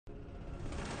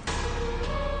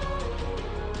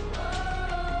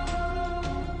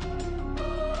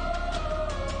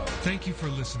Thank you for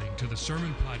listening to the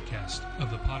sermon podcast of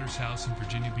the Potter's House in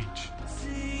Virginia Beach.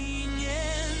 Singing,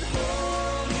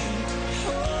 holy,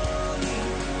 holy,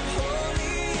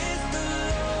 holy is the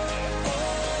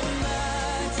Lord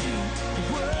Almighty.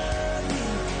 Worthy,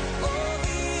 all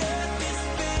the earth is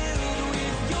filled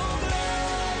with your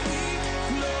glory,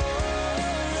 glory.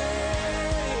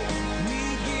 We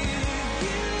give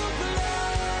you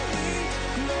glory,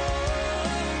 glory.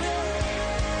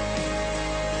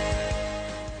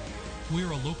 We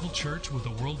are a local church with a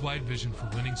worldwide vision for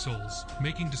winning souls,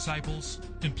 making disciples,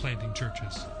 and planting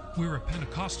churches. We're a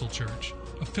Pentecostal church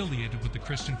affiliated with the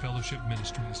Christian Fellowship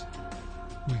Ministries.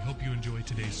 We hope you enjoy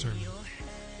today's sermon.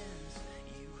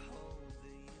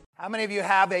 How many of you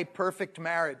have a perfect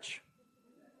marriage?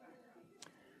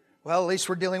 Well, at least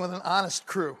we're dealing with an honest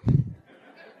crew.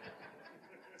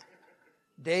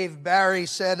 Dave Barry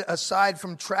said, aside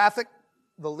from traffic,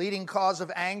 the leading cause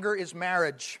of anger is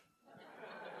marriage.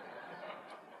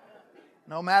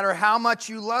 No matter how much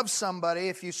you love somebody,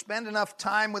 if you spend enough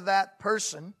time with that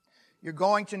person, you're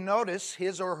going to notice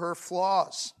his or her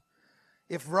flaws.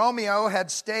 If Romeo had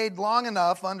stayed long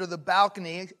enough under the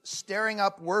balcony staring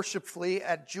up worshipfully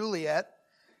at Juliet,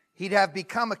 he'd have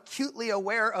become acutely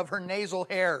aware of her nasal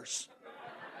hairs.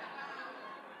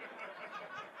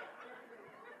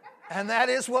 And that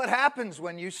is what happens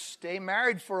when you stay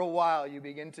married for a while. You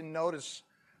begin to notice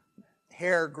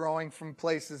hair growing from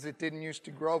places it didn't used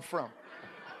to grow from.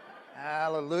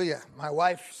 Hallelujah. My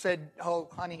wife said, oh,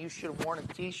 honey, you should have worn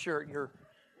a t-shirt.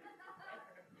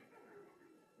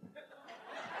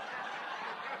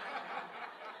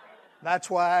 That's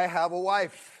why I have a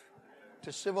wife,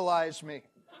 to civilize me.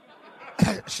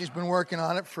 She's been working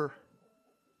on it for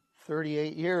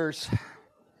 38 years.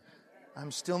 I'm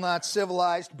still not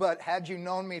civilized, but had you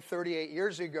known me 38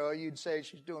 years ago, you'd say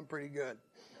she's doing pretty good.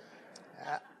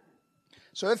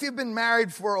 So if you've been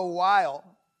married for a while,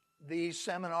 these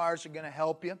seminars are going to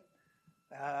help you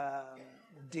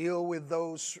deal with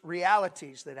those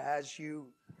realities that as you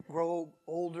grow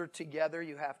older together,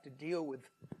 you have to deal with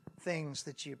things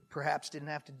that you perhaps didn't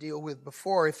have to deal with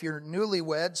before. If you're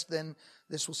newlyweds, then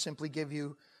this will simply give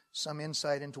you some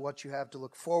insight into what you have to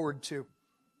look forward to.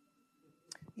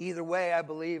 Either way, I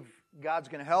believe God's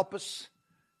going to help us,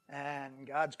 and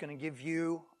God's going to give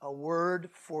you a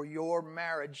word for your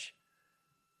marriage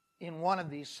in one of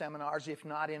these seminars, if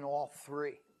not in all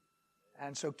three.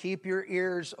 And so keep your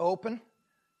ears open,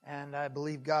 and I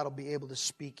believe God will be able to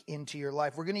speak into your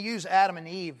life. We're going to use Adam and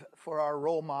Eve for our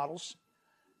role models,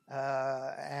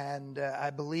 and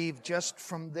I believe just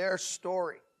from their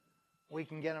story, we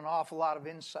can get an awful lot of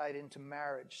insight into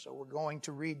marriage. So we're going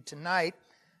to read tonight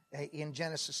in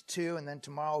Genesis 2, and then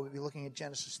tomorrow we'll be looking at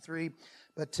Genesis 3.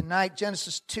 But tonight,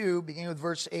 Genesis 2, beginning with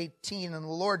verse 18, and the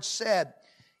Lord said,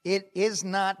 "It is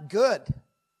not good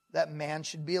that man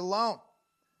should be alone.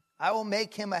 I will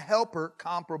make him a helper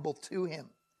comparable to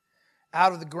him.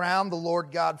 Out of the ground the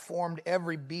Lord God formed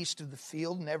every beast of the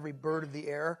field and every bird of the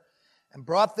air, and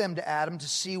brought them to Adam to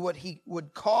see what he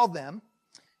would call them.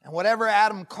 And whatever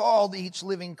Adam called each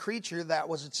living creature, that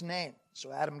was its name.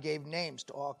 So Adam gave names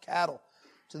to all cattle,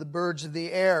 to the birds of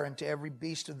the air, and to every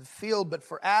beast of the field. But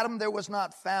for Adam there was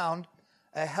not found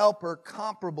a helper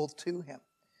comparable to him.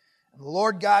 And the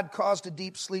Lord God caused a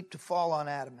deep sleep to fall on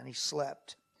Adam, and he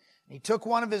slept. And he took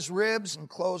one of his ribs and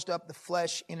closed up the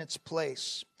flesh in its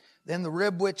place. Then the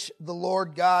rib which the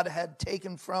Lord God had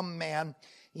taken from man,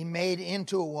 he made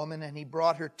into a woman, and he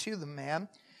brought her to the man.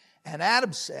 And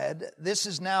Adam said, "This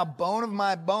is now bone of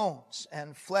my bones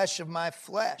and flesh of my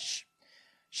flesh.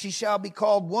 She shall be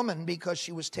called woman because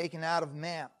she was taken out of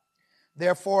man.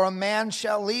 Therefore a man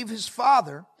shall leave his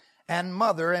father and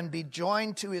mother, and be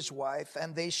joined to his wife,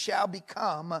 and they shall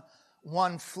become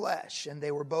one flesh. And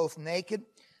they were both naked,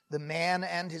 the man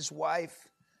and his wife,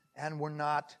 and were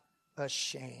not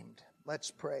ashamed." Let's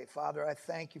pray. Father, I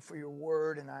thank you for your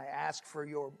word, and I ask for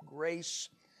your grace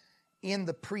in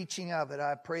the preaching of it.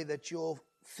 I pray that you'll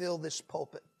fill this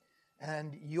pulpit,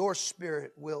 and your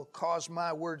Spirit will cause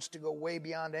my words to go way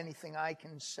beyond anything I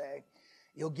can say.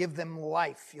 You'll give them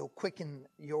life. You'll quicken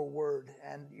your word,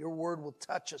 and your word will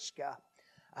touch us, God.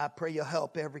 I pray you'll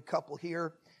help every couple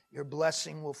here. Your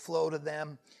blessing will flow to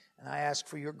them, and I ask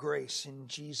for your grace in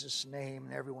Jesus' name.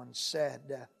 And everyone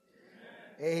said,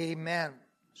 Amen.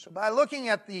 So by looking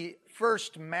at the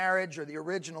first marriage, or the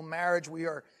original marriage, we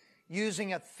are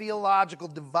using a theological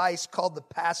device called the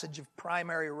passage of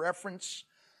primary reference,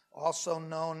 also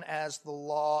known as the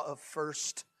law of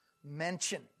first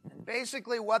mention. And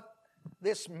basically what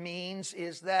this means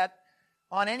is that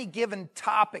on any given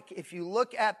topic, if you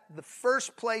look at the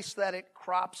first place that it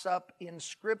crops up in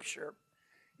Scripture,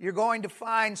 you're going to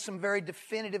find some very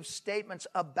definitive statements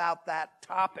about that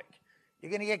topic.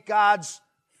 You're going to get God's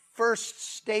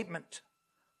first statement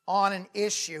on an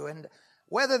issue. And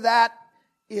whether that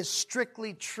is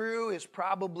strictly true is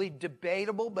probably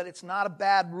debatable, but it's not a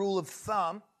bad rule of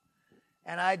thumb.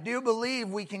 And I do believe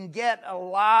we can get a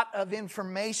lot of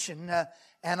information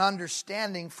and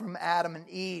understanding from Adam and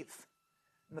Eve.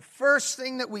 And the first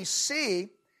thing that we see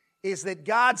is that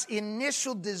God's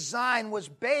initial design was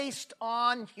based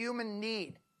on human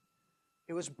need.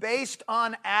 It was based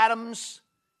on Adam's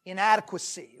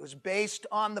inadequacy. It was based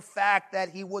on the fact that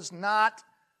he was not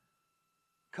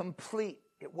complete.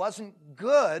 It wasn't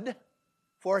good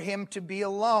for him to be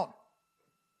alone.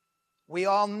 We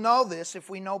all know this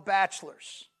if we know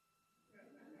bachelors.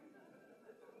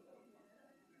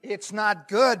 It's not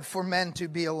good for men to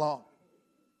be alone.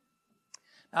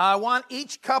 Now, I want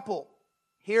each couple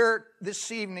here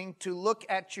this evening to look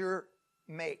at your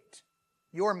mate,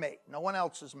 no one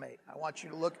else's mate. I want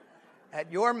you to look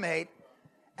at your mate,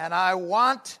 and I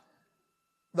want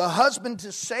the husband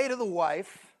to say to the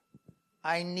wife,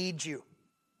 I need you.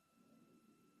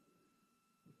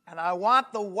 And I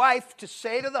want the wife to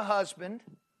say to the husband,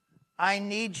 I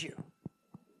need you.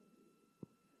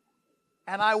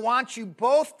 And I want you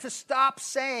both to stop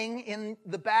saying in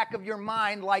the back of your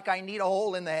mind, like, I need a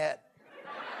hole in the head.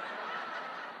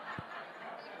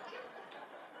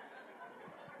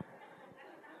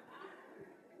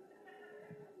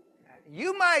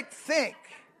 You might think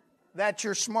that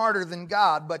you're smarter than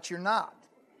God, but you're not.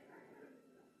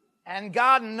 And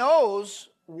God knows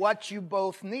what you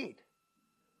both need.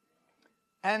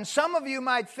 And some of you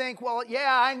might think, well,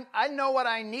 yeah, I know what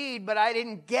I need, but I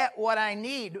didn't get what I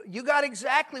need. You got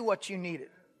exactly what you needed.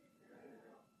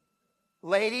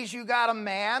 Ladies, you got a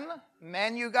man.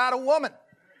 Men, you got a woman.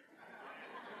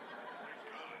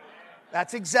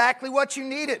 That's exactly what you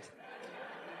needed.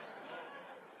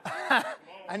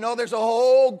 I know there's a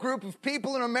whole group of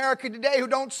people in America today who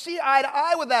don't see eye to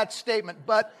eye with that statement,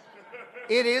 but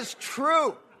it is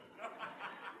true.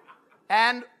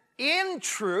 And in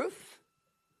truth,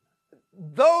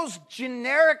 those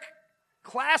generic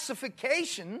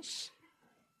classifications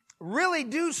really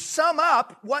do sum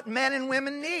up what men and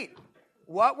women need.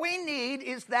 What we need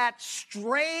is that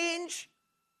strange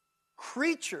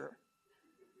creature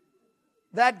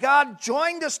that God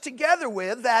joined us together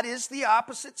with, that is the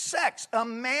opposite sex. A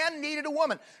man needed a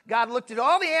woman. God looked at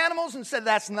all the animals and said,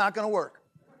 that's not going to work.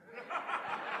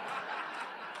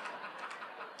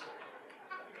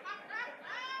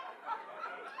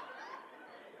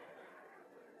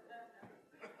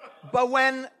 But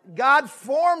when God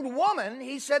formed woman,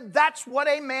 he said that's what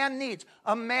a man needs.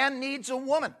 A man needs a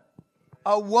woman.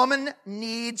 A woman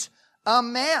needs a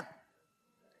man.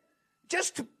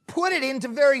 Just to put it into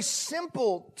very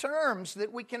simple terms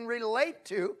that we can relate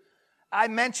to, I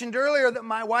mentioned earlier that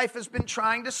my wife has been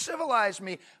trying to civilize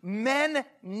me. Men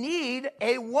need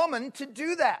a woman to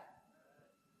do that.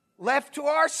 Left to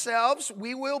ourselves,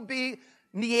 we will be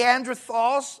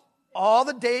Neanderthals all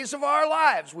the days of our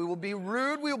lives. We will be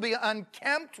rude, we will be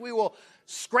unkempt, we will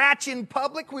scratch in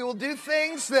public, we will do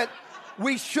things that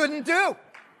we shouldn't do.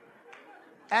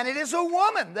 And it is a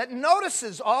woman that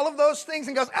notices all of those things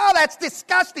and goes, oh, that's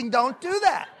disgusting, don't do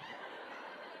that.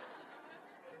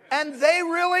 And they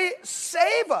really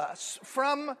save us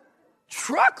from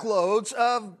truckloads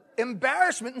of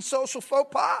embarrassment and social faux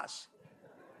pas.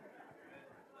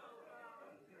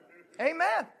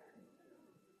 Amen.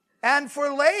 And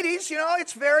for ladies,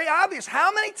 it's very obvious.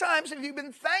 How many times have you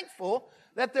been thankful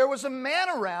that there was a man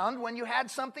around when you had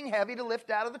something heavy to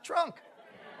lift out of the trunk?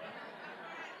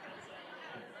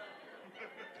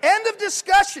 End of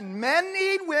discussion. Men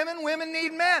need women, women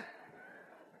need men.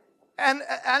 And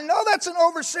I know that's an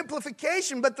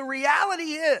oversimplification, but the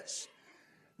reality is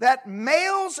that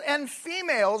males and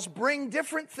females bring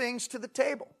different things to the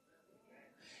table.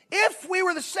 If we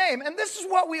were the same, and this is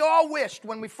what we all wished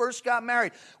when we first got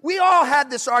married. We all had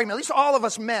this argument, at least all of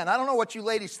us men. I don't know what you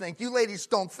ladies think. You ladies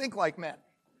don't think like men.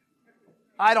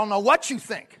 I don't know what you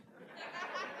think.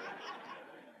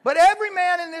 But every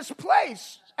man in this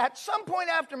place, at some point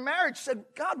after marriage, said,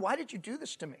 God, why did you do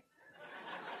this to me?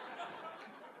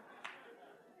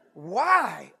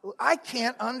 Why? I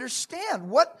can't understand.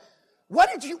 What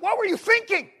were you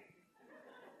thinking?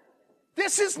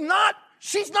 She's not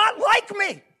like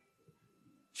me.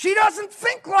 She doesn't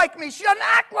think like me. She doesn't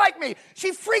act like me.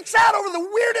 She freaks out over the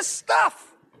weirdest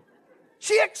stuff.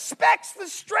 She expects the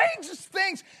strangest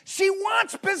things. She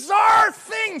wants bizarre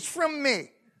things from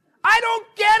me. I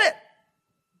don't get it.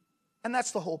 And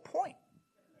that's the whole point.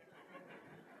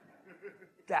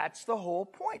 That's the whole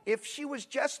point. If she was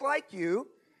just like you,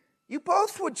 you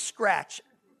both would scratch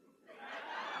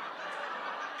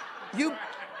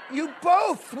You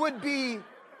both would be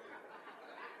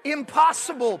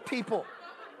impossible people.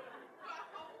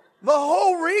 The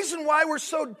whole reason why we're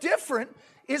so different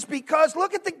is because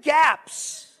look at the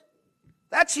gaps.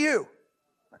 That's you.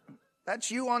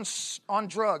 That's you on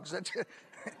drugs.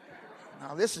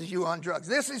 No, this is you on drugs.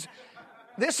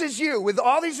 This is you with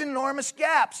all these enormous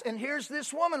gaps. And here's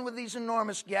this woman with these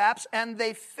enormous gaps, and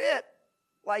they fit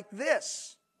like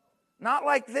this, not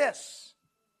like this.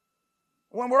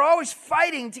 When we're always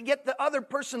fighting to get the other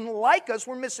person like us,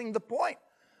 we're missing the point.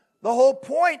 The whole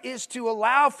point is to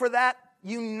allow for that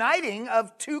uniting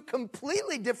of two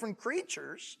completely different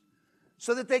creatures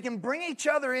so that they can bring each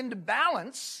other into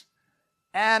balance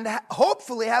and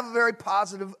hopefully have a very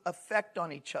positive effect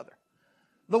on each other.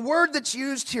 The word that's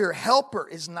used here, helper,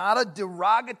 is not a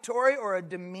derogatory or a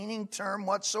demeaning term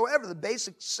whatsoever. The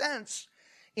basic sense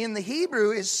in the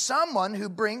Hebrew is someone who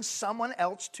brings someone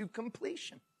else to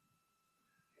completion.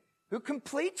 Who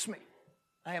completes me.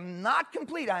 I am not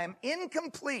complete. I am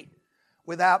incomplete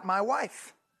without my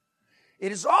wife.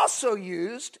 It is also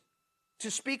used to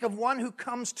speak of one who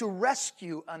comes to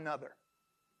rescue another.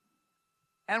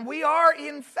 And we are,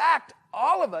 in fact,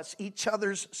 all of us, each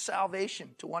other's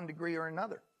salvation to one degree or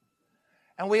another.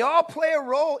 And we all play a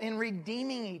role in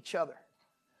redeeming each other.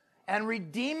 And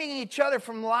redeeming each other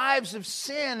from lives of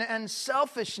sin and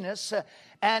selfishness.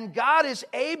 And God is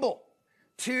able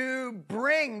to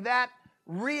bring that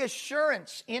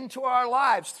reassurance into our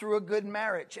lives through a good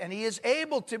marriage. And He is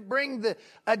able to bring the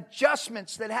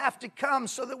adjustments that have to come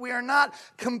so that we are not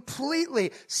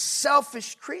completely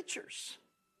selfish creatures.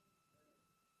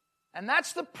 And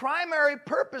that's the primary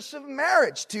purpose of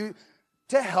marriage, to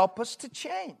help us to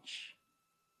change.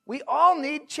 We all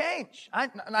need change. I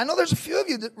know there's a few of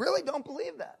you that really don't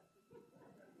believe that.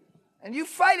 And you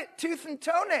fight it tooth and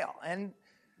toenail, and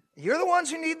you're the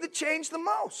ones who need the change the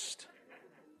most.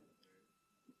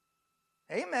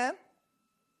 Amen.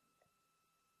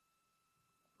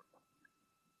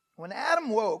 When Adam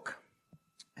woke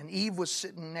and Eve was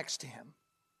sitting next to him,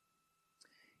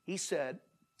 he said,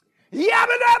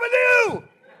 "Yabba dabba doo!"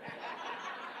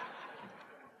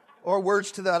 Or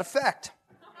words to that effect.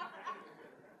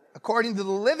 According to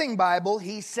the Living Bible,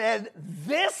 he said,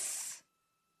 "This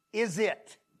is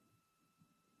it."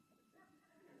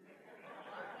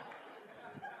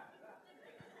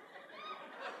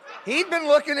 He'd been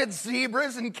looking at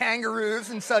zebras and kangaroos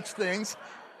and such things.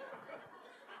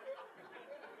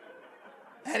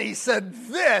 And he said,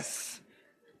 "This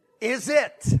is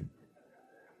it."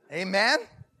 Amen?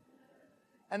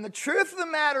 And the truth of the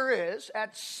matter is,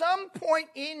 at some point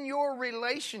in your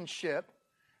relationship,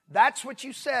 that's what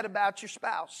you said about your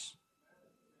spouse.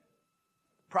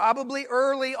 Probably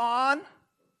early on,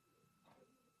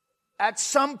 at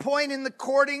some point in the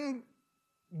courting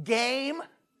game,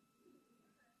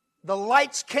 the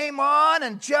lights came on,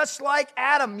 and just like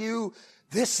Adam,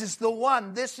 this is the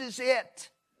one, this is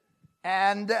it.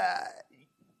 And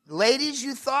ladies,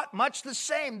 you thought much the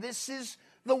same, this is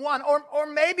the one. Or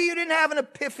maybe you didn't have an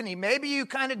epiphany. Maybe you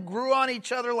kind of grew on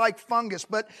each other like fungus,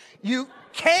 but you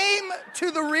came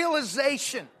to the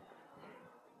realization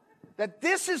that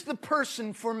this is the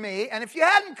person for me. And if you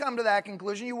hadn't come to that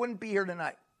conclusion, you wouldn't be here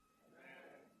tonight.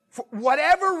 For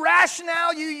whatever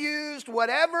rationale you used,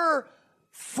 whatever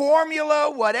formula,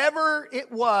 whatever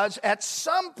it was, at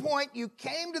some point you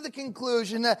came to the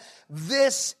conclusion that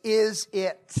this is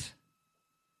it.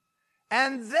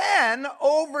 And then,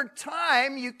 over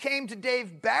time, you came to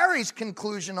Dave Barry's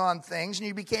conclusion on things, and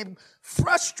you became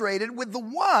frustrated with the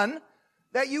one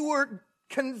that you were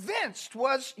convinced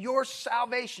was your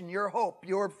salvation, your hope,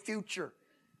 your future.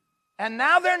 And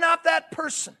now they're not that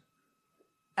person.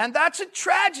 And that's a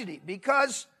tragedy,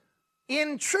 because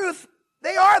in truth,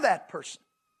 they are that person.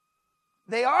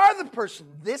 They are the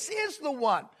person. This is the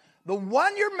one. The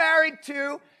one you're married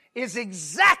to is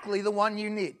exactly the one you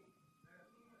need.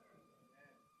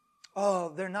 Oh,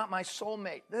 they're not my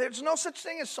soulmate. There's no such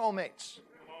thing as soulmates.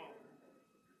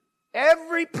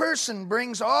 Every person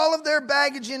brings all of their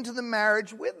baggage into the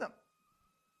marriage with them.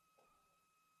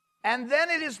 And then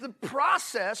it is the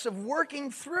process of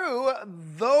working through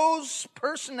those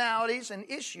personalities and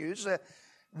issues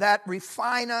that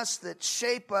refine us, that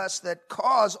shape us, that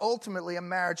cause ultimately a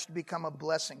marriage to become a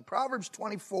blessing. Proverbs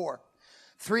 24,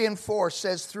 3 and 4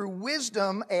 says, "Through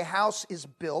wisdom a house is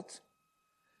built,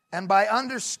 and by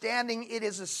understanding it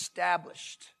is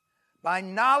established. By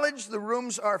knowledge the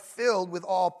rooms are filled with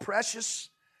all precious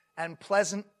and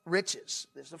pleasant riches."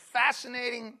 There's a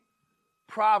fascinating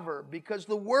proverb, because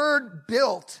the word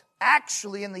built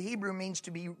actually in the Hebrew means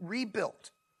to be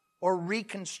rebuilt or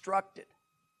reconstructed.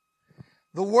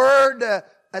 The word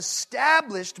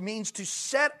established means to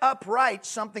set upright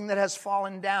something that has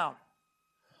fallen down,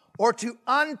 or to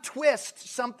untwist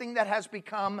something that has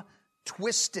become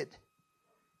twisted.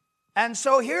 And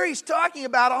so here he's talking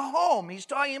about a home. He's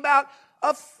talking about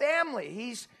a family.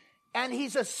 He's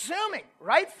assuming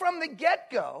right from the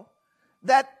get-go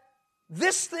that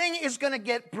this thing is going to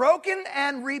get broken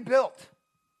and rebuilt.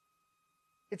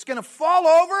 It's going to fall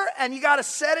over and you got to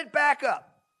set it back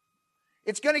up.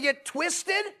 It's going to get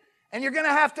twisted and you're going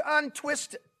to have to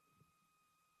untwist it.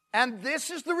 And this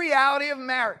is the reality of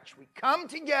marriage. We come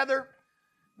together,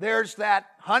 there's that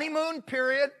honeymoon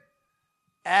period,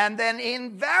 and then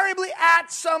invariably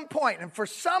at some point, and for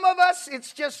some of us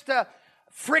it's just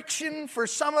friction, for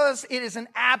some of us it is an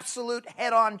absolute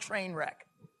head-on train wreck.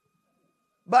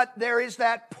 But there is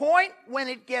that point when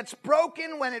it gets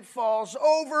broken, when it falls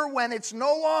over, when it's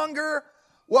no longer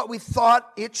what we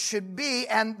thought it should be.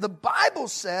 And the Bible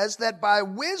says that by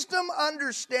wisdom,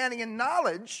 understanding, and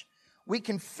knowledge, we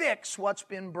can fix what's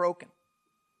been broken.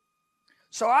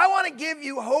 So I want to give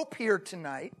you hope here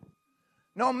tonight.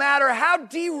 No matter how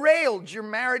derailed your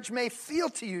marriage may feel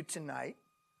to you tonight,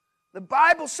 the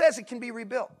Bible says it can be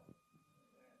rebuilt.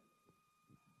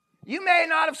 You may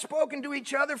not have spoken to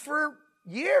each other for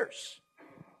years.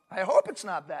 I hope it's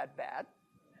not that bad.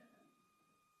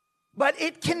 But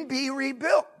it can be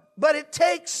rebuilt. But it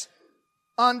takes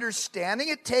understanding,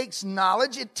 it takes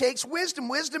knowledge, it takes wisdom.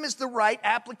 Wisdom is the right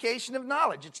application of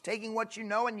knowledge. It's taking what you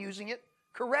know and using it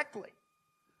correctly.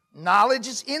 Knowledge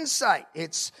is insight.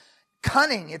 It's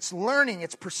cunning. It's learning.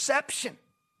 It's perception.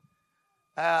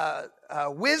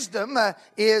 Wisdom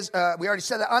is, we already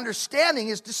said that. Understanding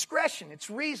is discretion. It's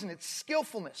reason. It's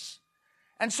skillfulness.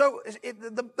 And so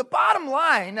the bottom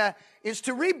line is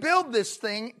to rebuild this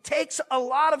thing takes a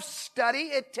lot of study.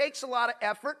 It takes a lot of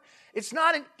effort. It's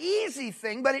not an easy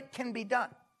thing, but it can be done.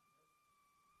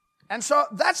 And so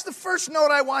that's the first note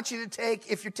I want you to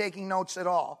take, if you're taking notes at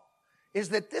all, is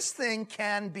that this thing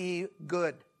can be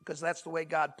good, because that's the way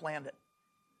God planned it.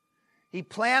 He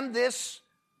planned this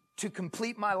to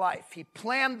complete my life. He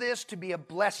planned this to be a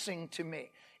blessing to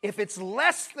me. If it's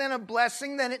less than a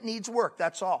blessing, then it needs work.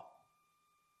 That's all.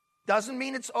 Doesn't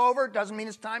mean it's over. Doesn't mean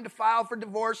it's time to file for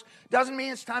divorce. Doesn't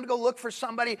mean it's time to go look for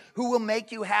somebody who will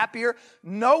make you happier.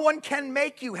 No one can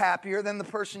make you happier than the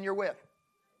person you're with.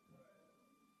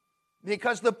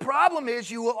 Because the problem is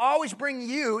you will always bring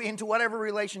you into whatever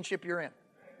relationship you're in.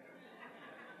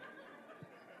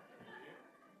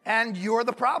 And you're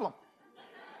the problem.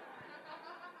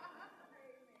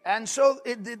 And so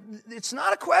it's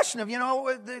not a question of,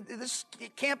 this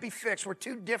it can't be fixed. We're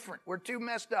too different. We're too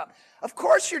messed up. Of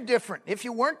course you're different. If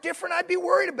you weren't different, I'd be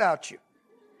worried about you.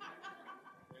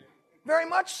 Very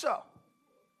much so.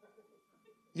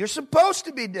 You're supposed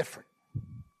to be different.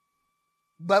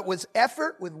 But with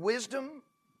effort, with wisdom,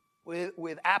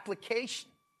 with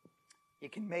application, you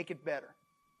can make it better.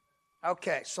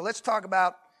 Okay, so let's talk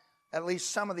about at least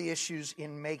some of the issues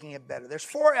in making it better. There's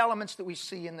 4 elements that we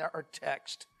see in our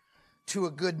text to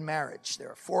a good marriage. There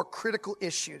are 4 critical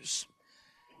issues.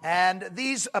 And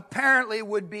these apparently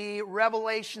would be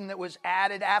revelation that was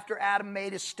added after Adam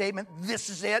made his statement, this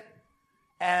is it.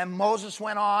 And Moses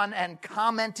went on and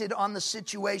commented on the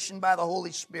situation by the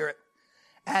Holy Spirit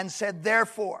and said,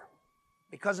 therefore,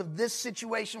 because of this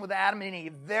situation with Adam and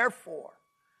Eve, therefore,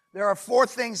 there are 4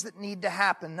 things that need to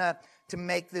happen to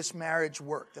make this marriage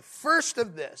work. The first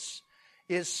of this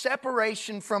is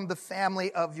separation from the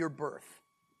family of your birth.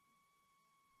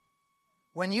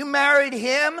 When you married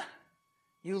him,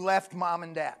 you left mom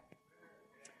and dad.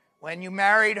 When you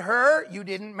married her, you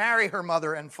didn't marry her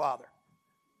mother and father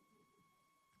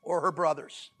or her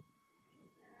brothers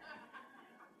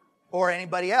or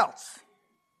anybody else.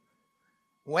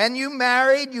 When you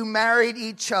married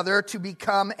each other to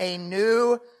become a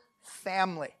new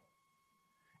family.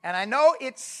 And I know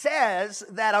it says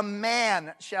that a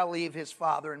man shall leave his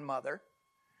father and mother,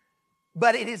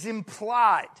 but it is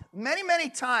implied. Many, many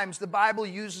times the Bible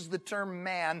uses the term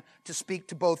man to speak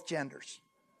to both genders.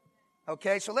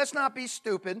 Okay, so let's not be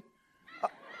stupid.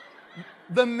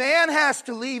 The man has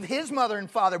to leave his mother and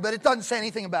father, but it doesn't say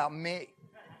anything about me.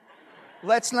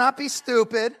 Let's not be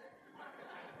stupid.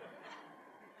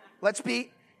 Let's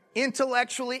be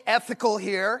intellectually ethical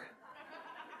here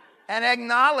and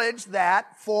acknowledge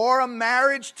that for a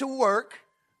marriage to work,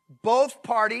 both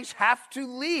parties have to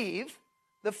leave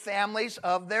the families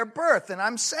of their birth. And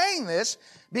I'm saying this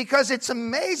because it's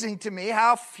amazing to me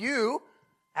how few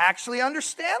actually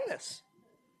understand this,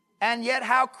 and yet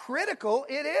how critical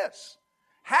it is.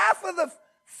 Half of the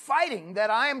fighting that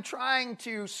I am trying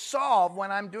to solve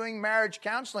when I'm doing marriage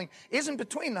counseling isn't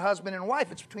between the husband and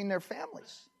wife, it's between their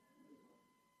families.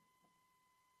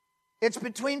 It's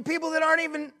between people that aren't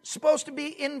even supposed to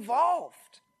be involved.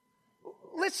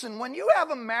 Listen, when you have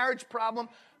a marriage problem,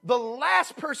 the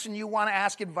last person you want to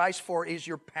ask advice for is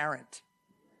your parent.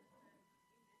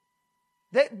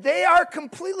 They are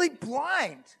completely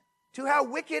blind to how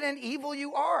wicked and evil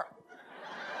you are.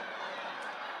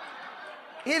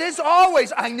 It is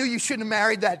always, I knew you shouldn't have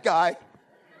married that guy.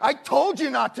 I told you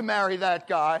not to marry that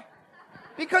guy.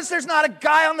 Because there's not a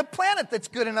guy on the planet that's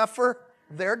good enough for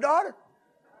their daughter.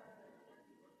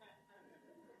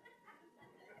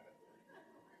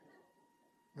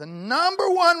 The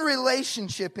number one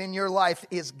relationship in your life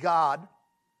is God.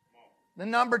 The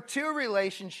number two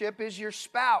relationship is your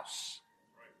spouse.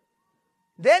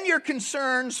 Then your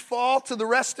concerns fall to the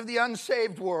rest of the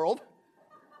unsaved world.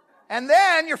 And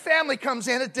then your family comes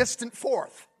in a distant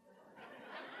fourth.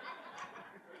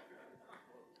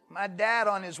 My dad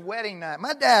on his wedding night,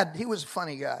 my dad, he was a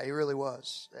funny guy, he really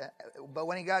was. But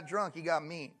when he got drunk, he got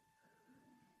mean.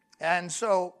 And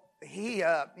so he,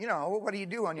 what do you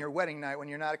do on your wedding night when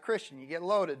you're not a Christian? You get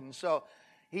loaded. And so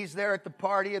he's there at the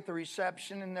party, at the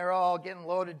reception, and they're all getting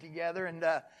loaded together.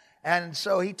 And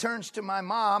so he turns to my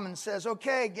mom and says,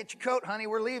 okay, get your coat, honey,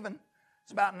 we're leaving.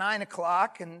 It's about 9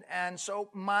 o'clock. And so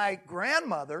my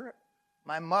grandmother,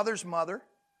 my mother's mother,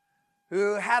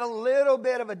 who had a little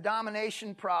bit of a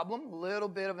domination problem, a little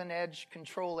bit of an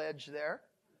control edge there,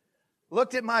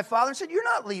 looked at my father and said, you're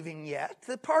not leaving yet.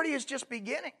 The party is just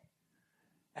beginning.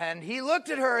 And he looked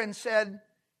at her and said,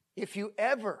 if you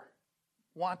ever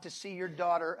want to see your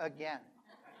daughter again,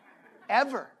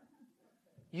 ever,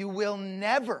 you will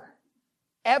never,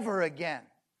 ever again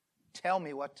tell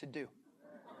me what to do.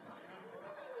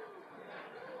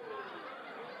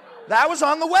 That was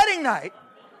on the wedding night.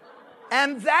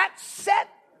 And that set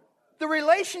the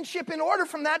relationship in order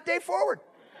from that day forward.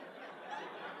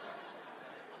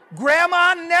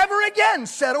 Grandma never again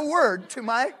said a word to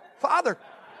my father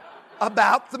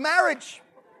about the marriage.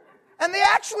 And they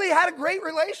actually had a great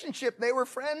relationship. They were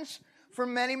friends for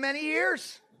many, many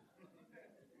years.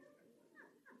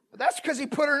 But that's because he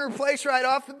put her in her place right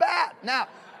off the bat. Now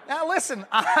listen,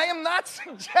 I am not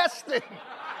suggesting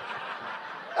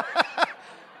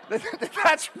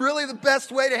that's really the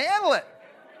best way to handle it.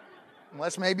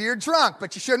 Unless maybe you're drunk,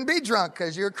 but you shouldn't be drunk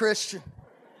because you're a Christian.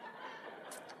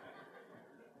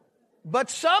 But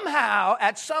somehow,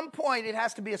 at some point, it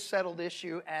has to be a settled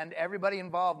issue, and everybody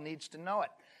involved needs to know it.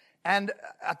 And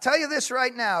I'll tell you this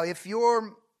right now, if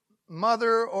your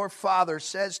mother or father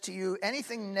says to you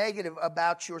anything negative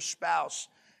about your spouse,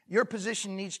 your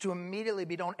position needs to immediately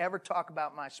be, don't ever talk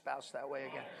about my spouse that way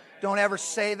again. Don't ever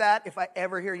say that. If I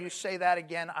ever hear you say that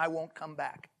again, I won't come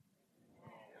back.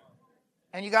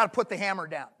 And you got to put the hammer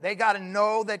down. They got to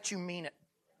know that you mean it.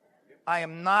 I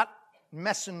am not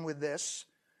messing with this.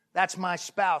 That's my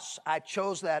spouse. I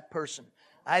chose that person.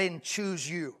 I didn't choose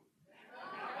you.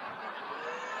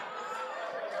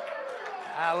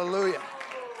 Hallelujah.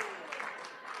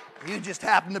 You just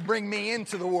happened to bring me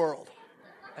into the world.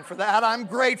 And for that, I'm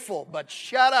grateful, but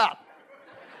shut up.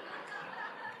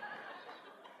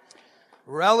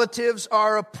 Relatives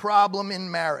are a problem in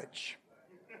marriage.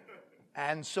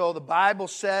 And so the Bible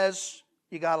says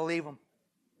you got to leave them.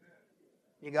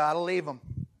 You got to leave them.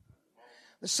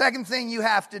 The second thing you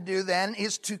have to do then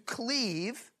is to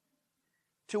cleave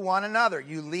to one another.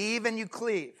 You leave and you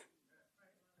cleave.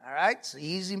 All right?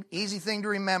 It's an easy thing to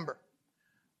remember.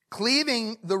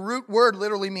 Cleaving, the root word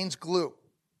literally means glue.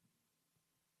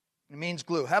 It means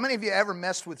glue. How many of you ever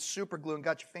messed with super glue and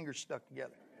got your fingers stuck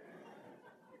together?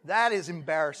 That is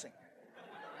embarrassing.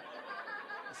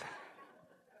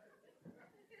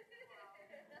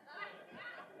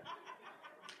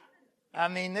 I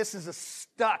mean, this is a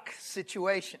stuck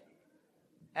situation.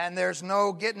 And there's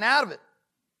no getting out of it.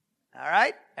 All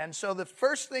right? And so the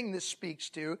first thing this speaks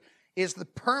to is the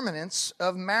permanence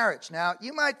of marriage. Now,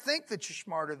 you might think that you're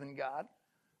smarter than God,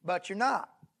 but you're not.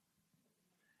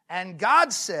 And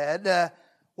God said,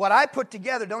 what I put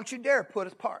together, don't you dare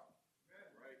put apart.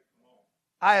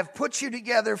 I have put you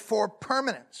together for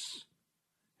permanence.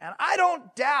 And I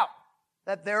don't doubt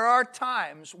that there are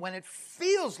times when it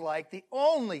feels like the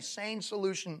only sane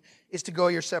solution is to go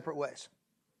your separate ways.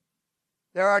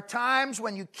 There are times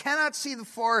when you cannot see the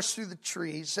forest through the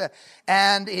trees,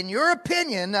 and in your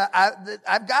opinion,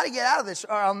 I've got to get out of this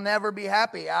or I'll never be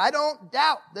happy. I don't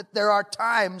doubt that there are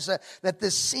times that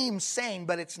this seems sane,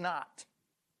 but it's not.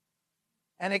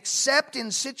 And except in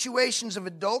situations of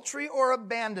adultery or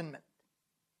abandonment,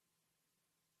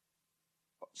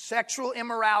 sexual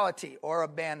immorality or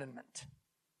abandonment,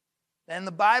 then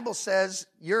the Bible says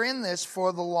you're in this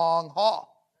for the long haul.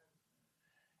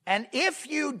 And if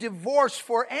you divorce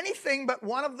for anything but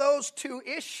one of those two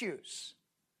issues,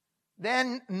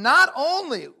 then not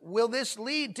only will this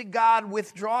lead to God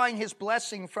withdrawing his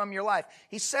blessing from your life.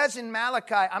 He says in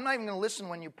Malachi, I'm not even going to listen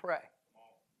when you pray.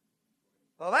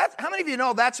 Well, how many of you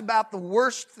know that's about the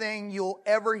worst thing you'll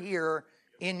ever hear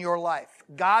in your life?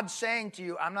 God saying to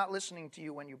you, I'm not listening to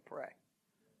you when you pray.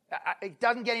 It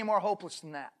doesn't get any more hopeless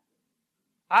than that.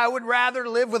 I would rather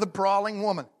live with a brawling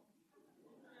woman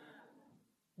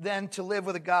than to live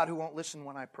with a God who won't listen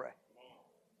when I pray.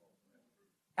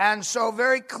 And so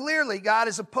very clearly, God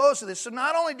is opposed to this. So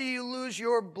not only do you lose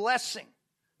your blessing,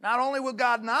 not only will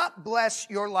God not bless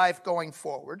your life going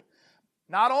forward,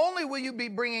 not only will you be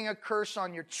bringing a curse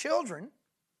on your children,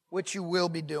 which you will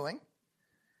be doing,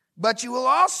 but you will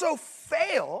also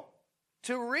fail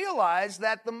to realize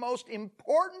that the most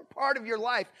important part of your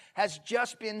life has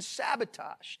just been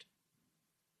sabotaged.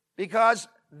 Because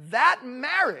that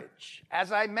marriage,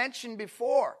 as I mentioned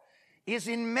before, is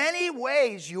in many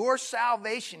ways your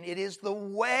salvation. It is the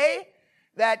way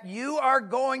that you are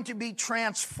going to be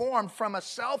transformed from a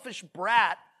selfish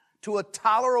brat to a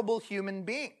tolerable human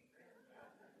being.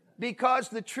 Because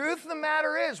the truth of the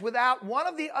matter is, without one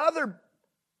of the other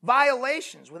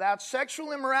violations, without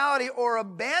sexual immorality or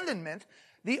abandonment,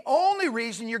 the only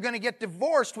reason you're going to get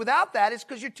divorced without that is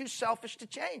because you're too selfish to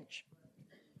change.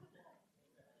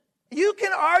 You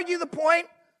can argue the point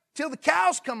till the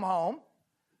cows come home,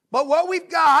 but what we've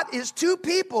got is two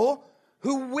people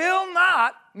who will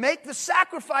not make the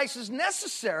sacrifices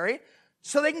necessary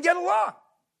so they can get along.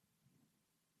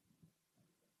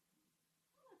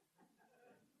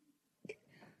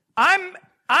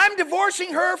 I'm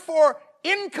divorcing her for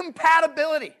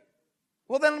incompatibility.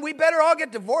 Well, then we better all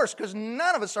get divorced because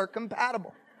none of us are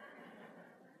compatible.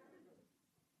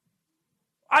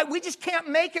 We just can't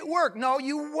make it work. No,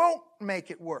 you won't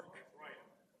make it work.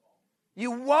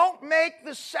 You won't make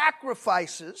the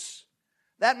sacrifices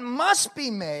that must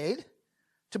be made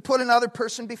to put another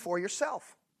person before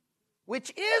yourself,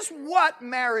 which is what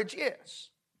marriage is.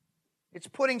 It's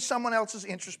putting someone else's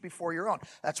interest before your own.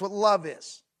 That's what love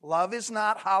is. Love is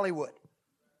not Hollywood.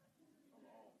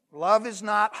 Love is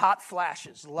not hot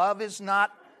flashes. Love is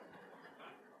not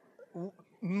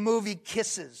movie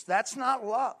kisses. That's not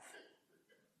love.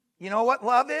 You know what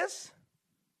love is?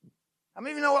 How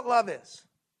many of you know what love is?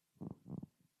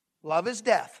 Love is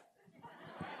death.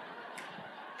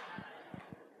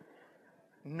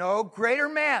 No greater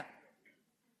man,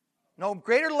 no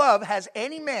greater love has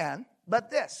any man but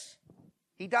this.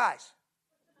 He dies.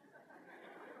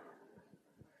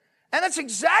 And that's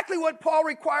exactly what Paul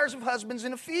requires of husbands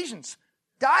in Ephesians.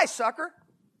 Die, sucker.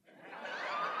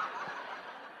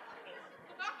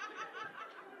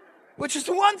 Which is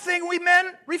the one thing we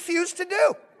men refuse to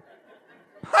do.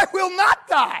 I will not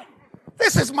die.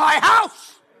 This is my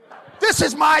house. This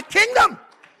is my kingdom.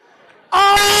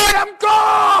 I am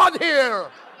God here.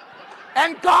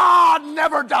 And God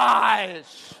never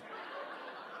dies.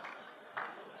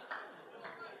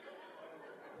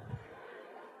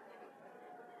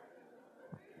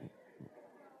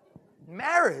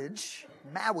 Marriage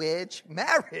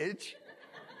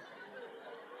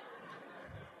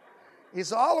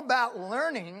is all about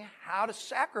learning how to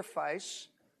sacrifice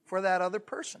for that other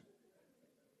person.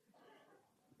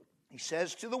 He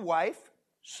says to the wife,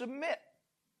 submit.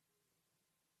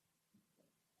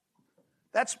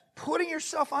 That's putting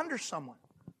yourself under someone.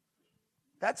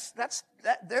 That's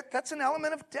an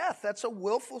element of death. That's a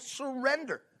willful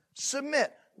surrender.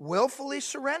 Submit. Willfully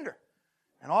surrender.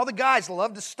 And all the guys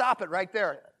love to stop it right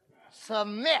there.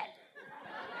 Submit.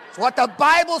 It's what the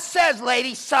Bible says,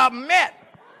 lady. Submit.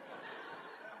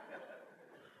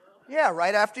 Yeah,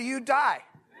 right after you die.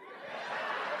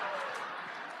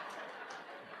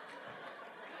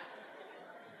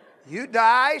 You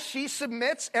die, she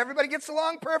submits, everybody gets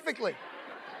along perfectly.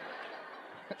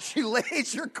 She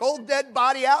lays your cold, dead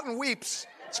body out and weeps.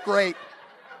 It's great.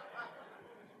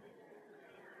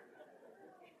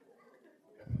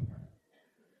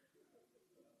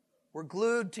 We're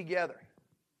glued together.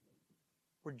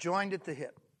 We're joined at the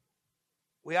hip.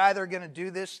 We either are going to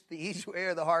do this the easy way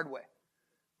or the hard way.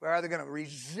 We're either going to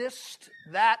resist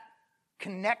that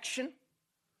connection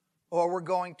or we're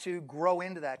going to grow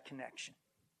into that connection.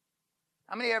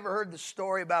 How many ever heard the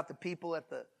story about the people at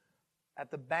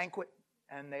the banquet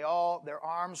and their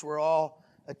arms were all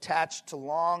attached to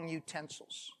long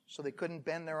utensils so they couldn't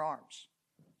bend their arms.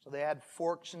 So they had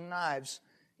forks and knives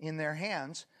in their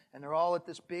hands. And they're all at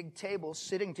this big table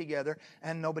sitting together,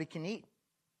 and nobody can eat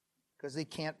because they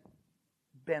can't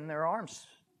bend their arms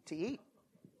to eat.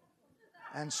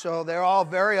 And so they're all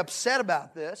very upset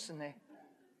about this, and they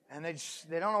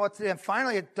don't know what to do. And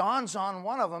finally, it dawns on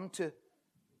one of them to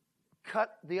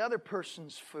cut the other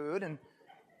person's food, and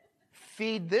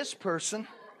feed this person,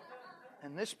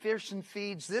 and this person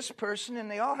feeds this person, and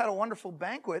they all had a wonderful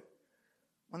banquet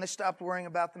when they stopped worrying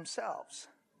about themselves.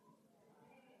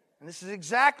 And this is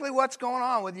exactly what's going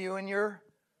on with you and your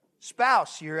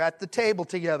spouse. You're at the table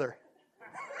together.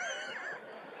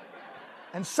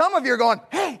 And some of you are going,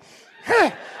 hey,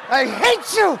 I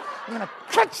hate you. I'm going to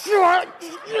cut you out.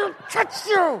 You cut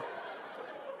you.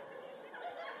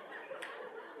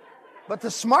 But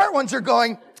the smart ones are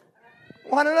going,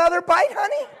 want another bite,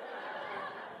 honey?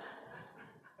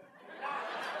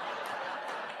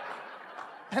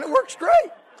 And it works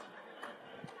great.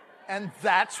 And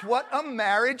that's what a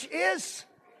marriage is.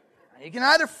 You can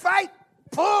either fight,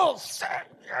 pull,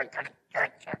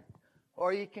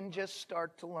 or you can just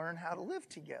start to learn how to live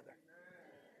together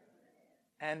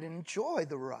and enjoy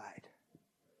the ride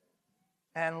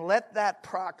and let that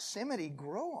proximity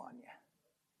grow on you.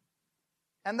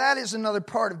 And that is another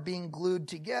part of being glued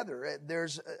together.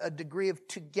 There's a degree of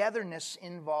togetherness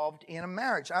involved in a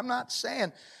marriage. I'm not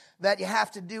saying that you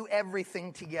have to do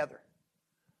everything together.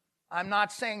 I'm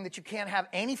not saying that you can't have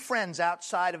any friends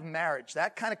outside of marriage.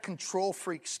 That kind of control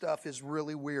freak stuff is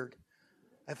really weird.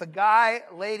 If a guy,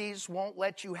 ladies, won't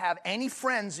let you have any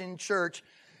friends in church,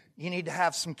 you need to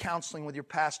have some counseling with your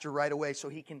pastor right away so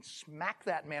he can smack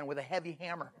that man with a heavy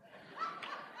hammer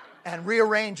and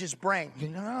rearrange his brain.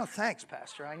 No, thanks,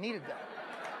 Pastor. I needed that.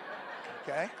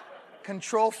 Okay?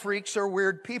 Control freaks are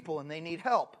weird people and they need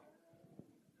help.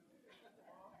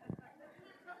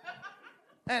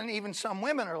 And even some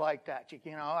women are like that. You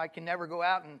know, I can never go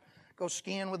out and go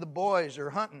skiing with the boys or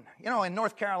hunting. You know, in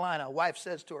North Carolina, a wife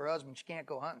says to her husband she can't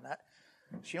go hunting.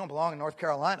 She don't belong in North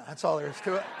Carolina. That's all there is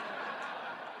to it.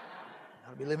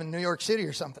 Ought to be living in New York City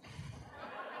or something.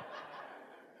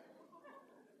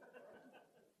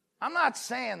 I'm not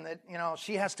saying that, you know,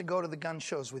 she has to go to the gun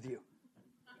shows with you.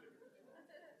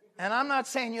 And I'm not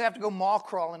saying you have to go mall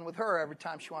crawling with her every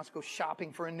time she wants to go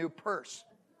shopping for a new purse.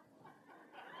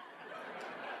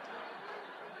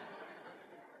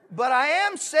 But I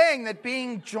am saying that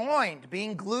being joined,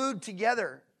 being glued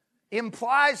together,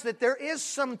 implies that there is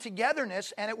some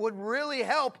togetherness, and it would really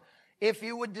help if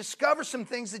you would discover some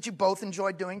things that you both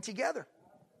enjoy doing together.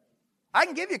 I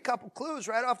can give you a couple clues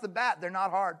right off the bat. They're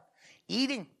not hard.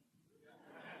 Eating.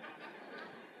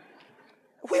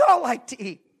 We all like to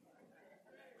eat.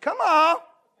 Come on.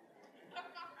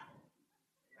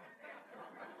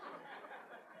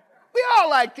 We all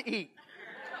like to eat.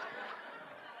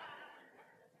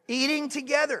 Eating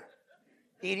together.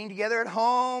 Eating together at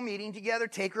home, eating together,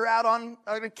 take her out on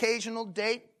an occasional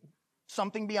date,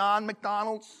 something beyond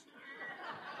McDonald's.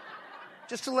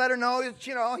 Just to let her know that,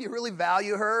 you know, you really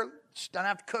value her. She doesn't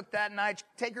have to cook that night.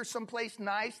 Take her someplace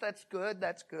nice. That's good.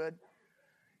 That's good.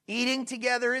 Eating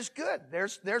together is good.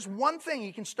 There's one thing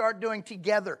you can start doing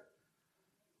together.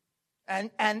 And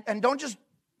don't just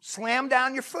slam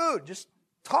down your food. Just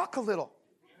talk a little.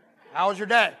 How was your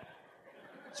day?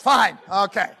 It's fine.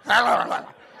 Okay.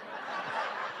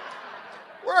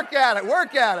 Work at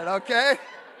it, okay?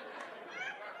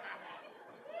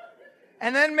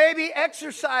 And then maybe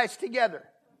exercise together.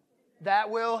 That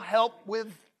will help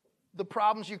with the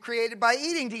problems you created by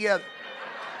eating together.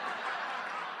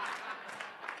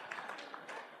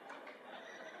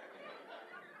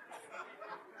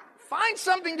 Find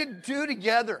something to do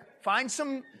together. Find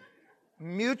some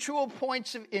mutual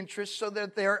points of interest so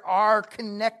that there are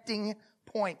connecting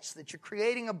points, that you're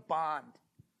creating a bond.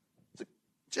 It's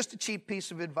just a cheap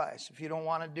piece of advice. If you don't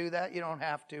want to do that, you don't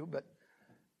have to, but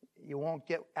you won't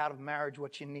get out of marriage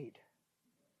what you need.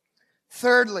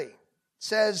 Thirdly, it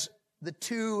says, the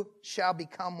two shall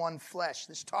become one flesh.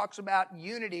 This talks about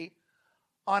unity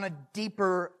on a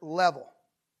deeper level.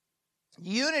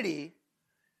 Unity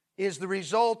is the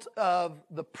result of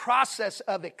the process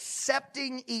of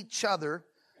accepting each other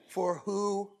for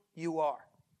who you are.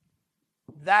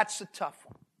 That's a tough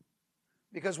one.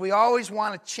 Because we always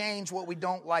want to change what we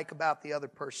don't like about the other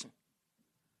person.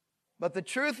 But the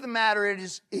truth of the matter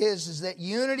is that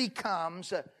unity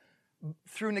comes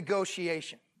through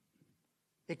negotiation.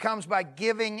 It comes by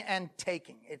giving and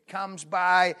taking. It comes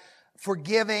by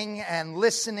forgiving and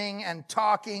listening and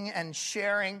talking and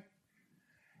sharing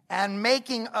and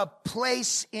making a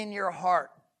place in your heart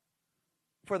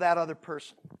for that other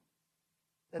person.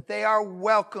 That they are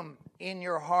welcome in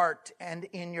your heart and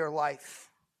in your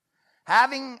life.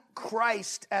 Having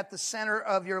Christ at the center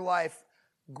of your life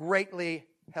greatly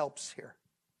helps here.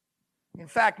 In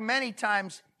fact, many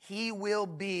times He will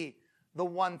be the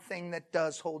one thing that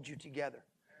does hold you together,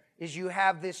 is you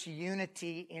have this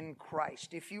unity in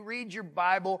Christ. If you read your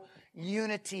Bible,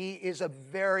 unity is a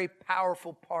very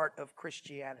powerful part of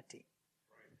Christianity.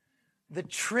 The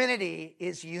Trinity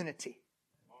is unity.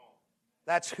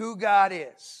 That's who God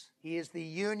is. He is the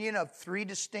union of three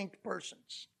distinct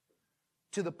persons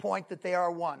to the point that they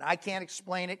are one. I can't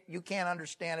explain it. You can't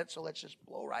understand it, so let's just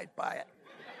blow right by it.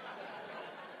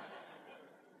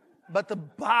 But the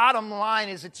bottom line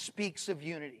is it speaks of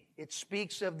unity. It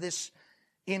speaks of this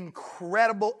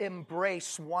incredible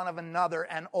embrace one of another,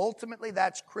 and ultimately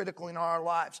that's critical in our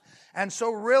lives. And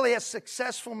so really a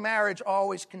successful marriage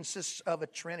always consists of a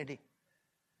Trinity.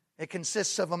 It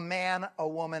consists of a man, a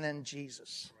woman, and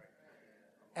Jesus.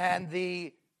 And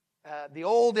the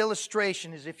old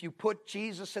illustration is if you put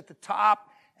Jesus at the top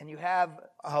and you have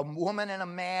a woman and a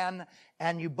man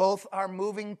and you both are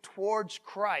moving towards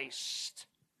Christ,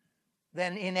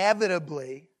 then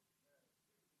inevitably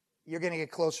you're going to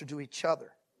get closer to each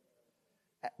other.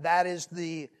 That is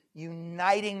the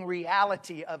uniting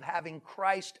reality of having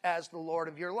Christ as the Lord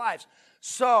of your lives.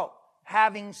 So,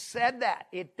 having said that,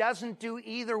 it doesn't do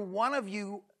either one of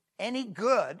you any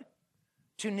good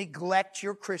to neglect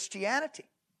your Christianity.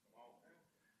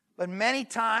 But many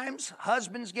times,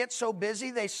 husbands get so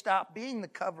busy, they stop being the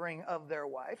covering of their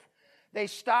wife. They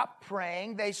stop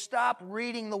praying. They stop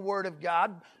reading the Word of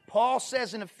God. Paul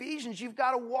says in Ephesians, you've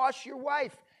got to wash your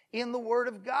wife in the Word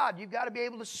of God. You've got to be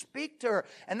able to speak to her.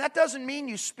 And that doesn't mean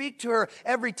you speak to her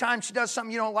every time she does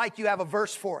something you don't like, you have a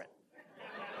verse for it.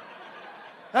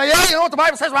 Yeah, you know what the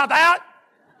Bible says about that?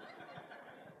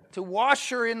 To wash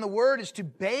her in the Word is to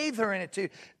bathe her in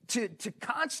it, to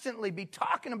constantly be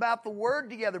talking about the Word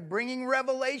together, bringing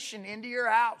revelation into your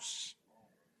house,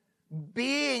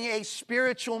 being a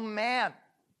spiritual man.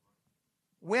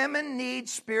 Women need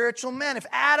spiritual men. If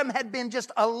Adam had been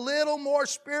just a little more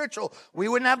spiritual, we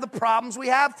wouldn't have the problems we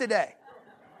have today.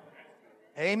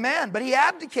 Amen. But he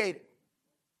abdicated.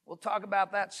 We'll talk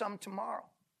about that some tomorrow.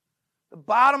 The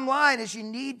bottom line is you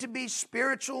need to be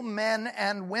spiritual men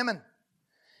and women.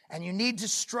 And you need to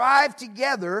strive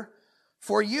together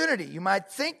for unity. You might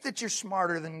think that you're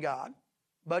smarter than God,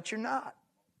 but you're not.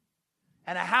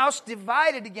 And a house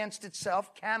divided against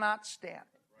itself cannot stand.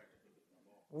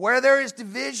 Where there is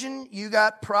division, you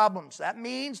got problems. That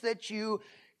means that you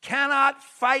cannot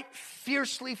fight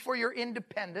fiercely for your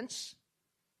independence,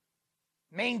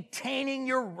 maintaining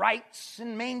your rights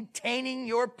and maintaining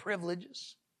your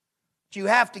privileges. You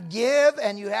have to give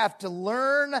and you have to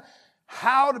learn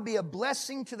how to be a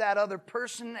blessing to that other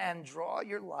person and draw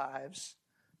your lives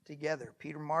together.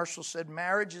 Peter Marshall said,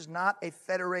 marriage is not a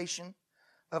federation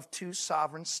of two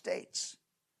sovereign states.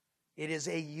 It is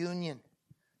a union.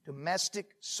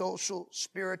 Domestic, social,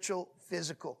 spiritual,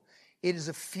 physical. It is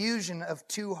a fusion of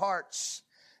two hearts,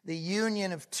 the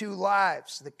union of two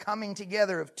lives, the coming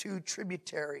together of two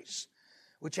tributaries,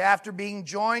 which after being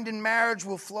joined in marriage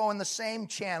will flow in the same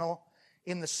channel,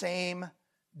 in the same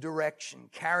direction,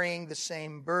 carrying the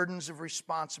same burdens of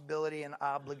responsibility and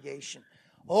obligation.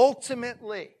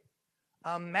 Ultimately,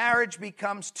 a marriage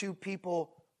becomes two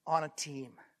people on a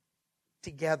team,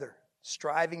 together,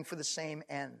 striving for the same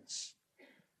ends.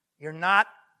 You're not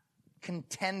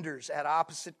contenders at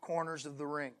opposite corners of the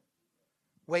ring,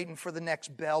 waiting for the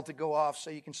next bell to go off so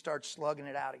you can start slugging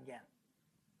it out again.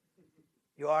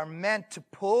 You are meant to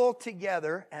pull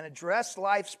together and address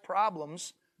life's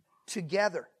problems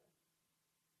together.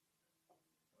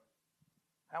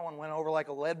 That one went over like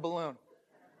a lead balloon.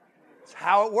 It's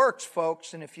how it works,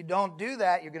 folks, and if you don't do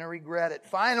that, you're going to regret it.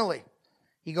 Finally,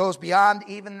 he goes beyond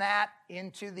even that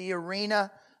into the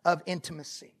arena of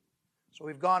intimacy. So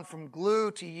we've gone from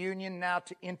glue to union, now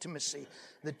to intimacy.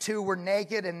 The two were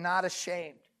naked and not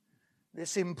ashamed.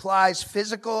 This implies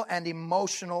physical and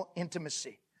emotional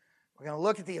intimacy. We're going to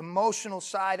look at the emotional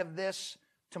side of this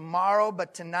tomorrow,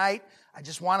 but tonight I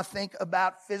just want to think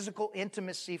about physical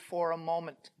intimacy for a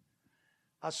moment.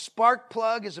 A spark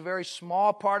plug is a very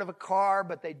small part of a car,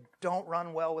 but they don't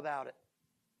run well without it.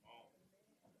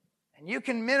 And you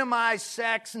can minimize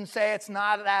sex and say it's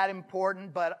not that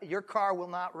important, but your car will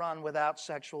not run without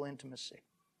sexual intimacy.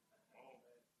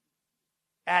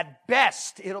 At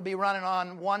best, it'll be running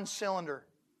on one cylinder.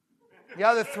 The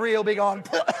other three will be going...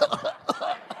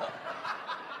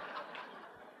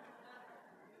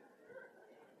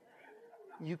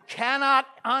 You cannot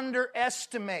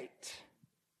underestimate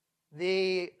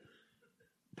the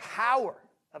power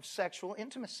of sexual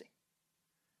intimacy.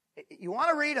 You want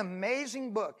to read an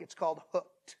amazing book. It's called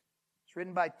Hooked. It's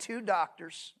written by two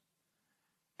doctors.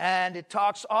 And it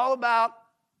talks all about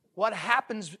what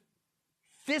happens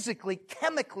physically,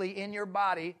 chemically in your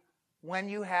body when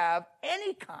you have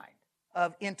any kind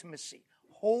of intimacy.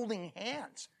 Holding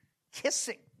hands,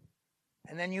 kissing.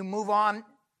 And then you move on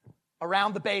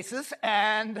around the bases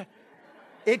and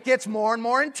it gets more and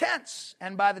more intense.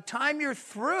 And by the time you're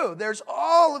through, there's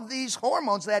all of these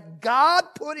hormones that God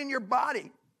put in your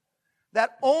body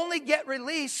that only get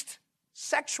released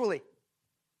sexually.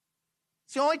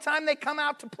 It's the only time they come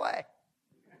out to play.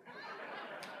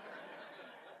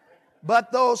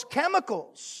 But those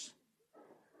chemicals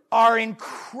are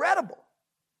incredible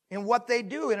in what they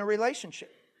do in a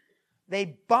relationship.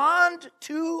 They bond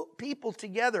two people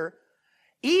together,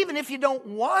 even if you don't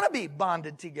want to be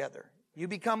bonded together. You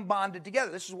become bonded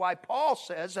together. This is why Paul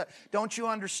says, don't you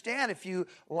understand, if you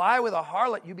lie with a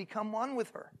harlot, you become one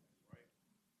with her.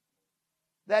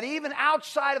 That even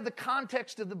outside of the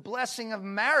context of the blessing of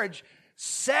marriage,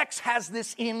 sex has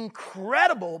this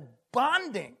incredible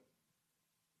bonding.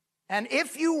 And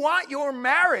if you want your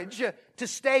marriage to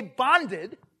stay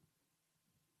bonded,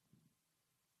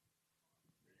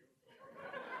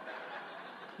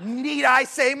 need I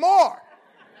say more?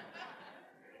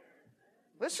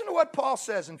 Listen to what Paul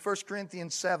says in 1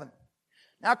 Corinthians 7.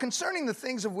 Now, concerning the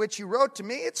things of which you wrote to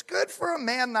me, it's good for a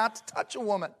man not to touch a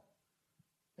woman.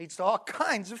 Leads to all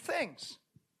kinds of things.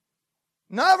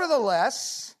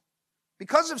 Nevertheless,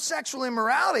 because of sexual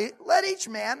immorality, let each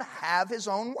man have his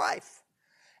own wife,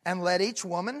 and let each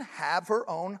woman have her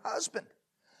own husband.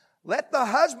 Let the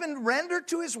husband render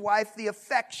to his wife the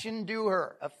affection due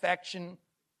her. Affection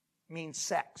means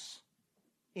sex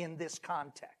in this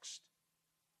context.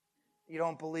 You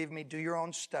don't believe me? Do your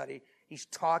own study. He's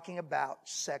talking about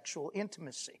sexual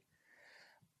intimacy.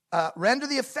 Render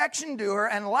the affection due her,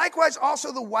 and likewise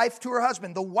also the wife to her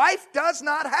husband. The wife does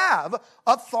not have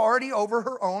authority over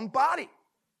her own body,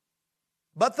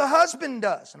 but the husband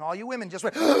does. And all you women just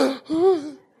went,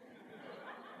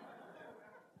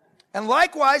 and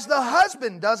likewise the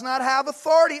husband does not have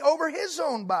authority over his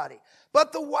own body,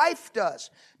 but the wife does.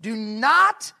 Do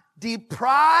not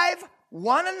deprive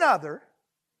one another,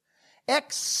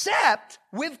 except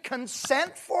with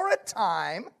consent for a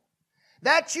time,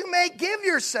 that you may give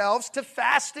yourselves to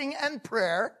fasting and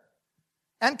prayer,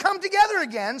 and come together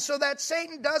again, so that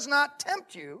Satan does not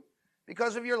tempt you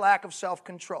because of your lack of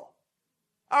self-control.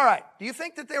 All right, do you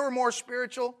think that they were more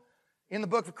spiritual in the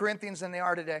book of Corinthians than they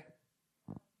are today?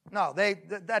 No,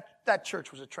 that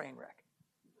church was a train wreck.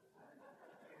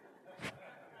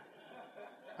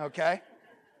 Okay?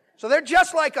 So they're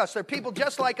just like us. They're people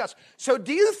just like us. So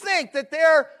do you think that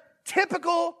their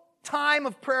typical time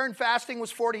of prayer and fasting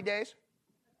was 40 days?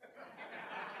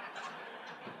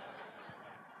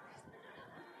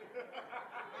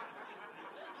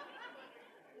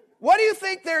 What do you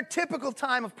think their typical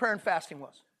time of prayer and fasting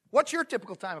was? What's your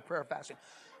typical time of prayer and fasting?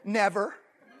 Never.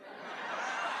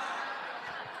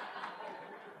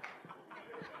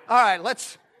 All right,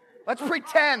 let's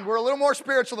pretend we're a little more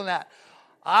spiritual than that.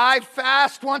 I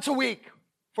fast once a week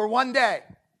for one day.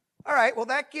 All right, well,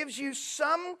 that gives you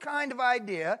some kind of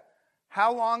idea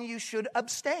how long you should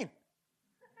abstain.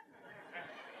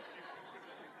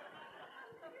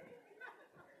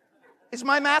 Is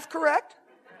my math correct?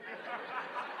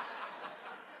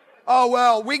 Oh,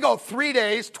 well, we go 3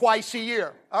 days twice a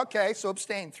year. Okay, so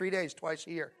abstain 3 days twice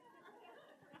a year.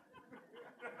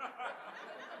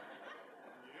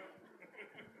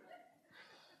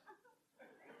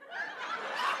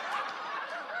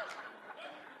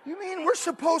 You mean we're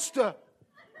supposed to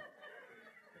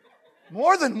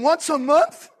more than once a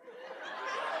month?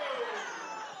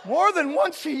 More than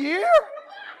once a year?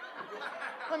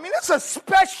 I mean, it's a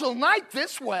special night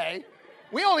this way.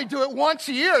 We only do it once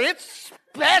a year. It's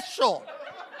special.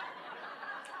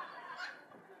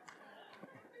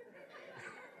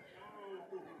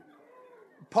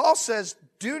 Paul says,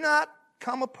 do not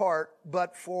come apart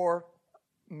but for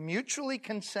mutually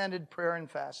consented prayer and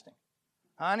fasting.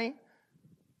 Honey,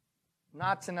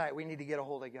 not tonight. We need to get a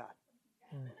hold of God.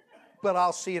 But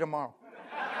I'll see you tomorrow.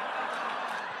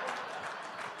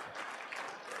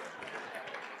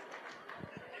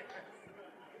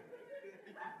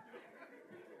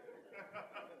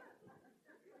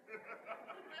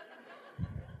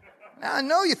 Now, I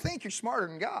know you think you're smarter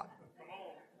than God,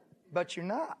 but you're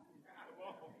not.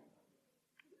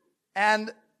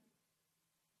 And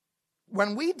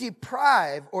when we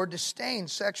deprive or disdain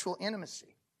sexual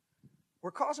intimacy,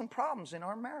 we're causing problems in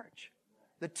our marriage.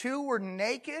 The two were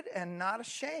naked and not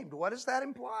ashamed. What does that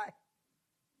imply?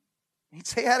 He'd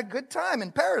say he had a good time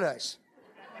in paradise.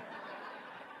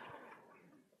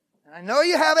 I know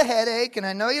you have a headache, and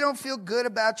I know you don't feel good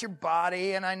about your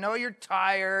body, and I know you're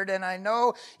tired, and I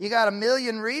know you got a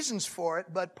million reasons for it,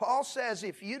 but Paul says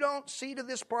if you don't see to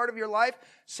this part of your life,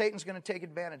 Satan's going to take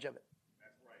advantage of it.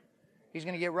 That's right. He's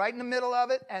going to get right in the middle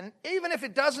of it, and even if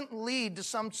it doesn't lead to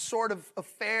some sort of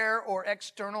affair or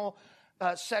external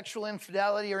sexual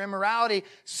infidelity or immorality,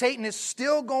 Satan is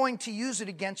still going to use it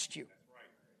against you.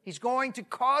 He's going to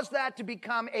cause that to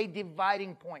become a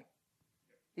dividing point.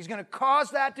 He's going to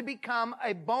cause that to become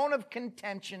a bone of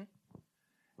contention,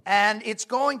 and it's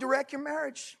going to wreck your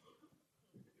marriage.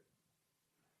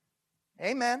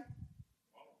 Amen.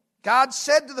 God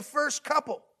said to the first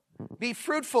couple, be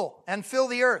fruitful and fill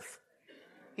the earth.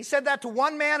 He said that to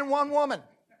one man and one woman.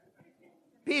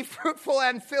 Be fruitful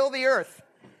and fill the earth.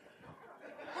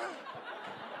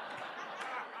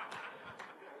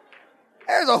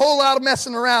 There's a whole lot of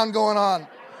messing around going on.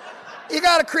 You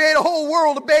got to create a whole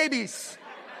world of babies.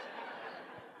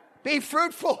 Be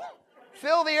fruitful.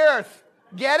 Fill the earth.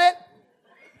 Get it?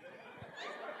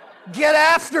 Get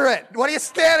after it. What are you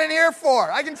standing here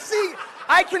for? I can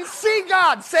see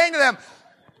God saying to them,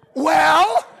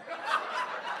 well,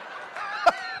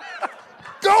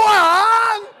 go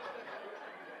on.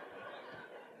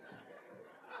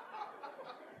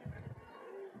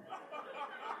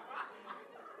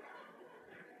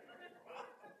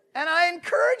 And I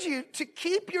encourage you to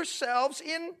keep yourselves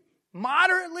in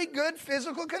moderately good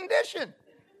physical condition.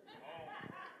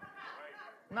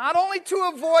 Not only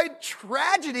to avoid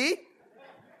tragedy,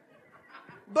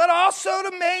 but also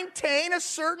to maintain a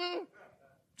certain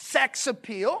sex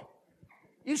appeal.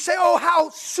 You say, oh, how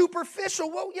superficial.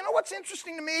 Well, you know what's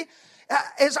interesting to me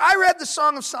is I read the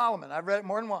Song of Solomon. I've read it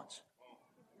more than once.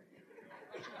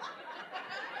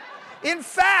 In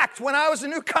fact, when I was a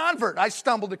new convert, I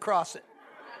stumbled across it.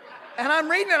 And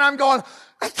I'm reading it and I'm going,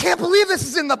 I can't believe this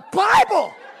is in the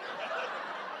Bible.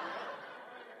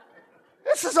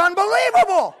 This is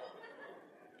unbelievable.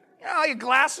 You know, your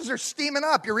glasses are steaming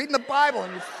up. You're reading the Bible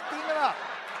and you're steaming up.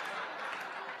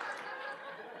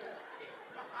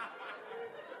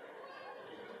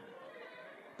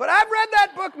 But I've read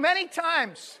that book many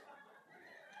times.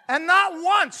 And not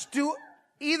once do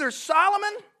either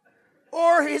Solomon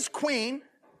or his queen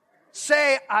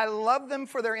say, I love them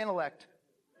for their intellect.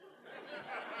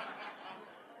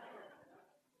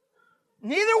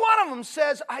 Neither one of them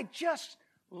says, I just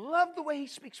love the way he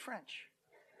speaks French.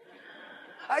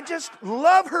 I just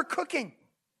love her cooking.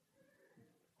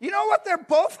 You know what they're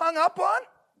both hung up on?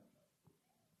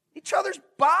 Each other's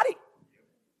body.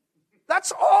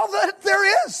 That's all that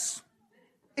there is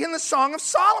in the Song of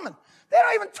Solomon. They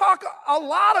don't even talk a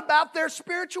lot about their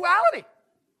spirituality.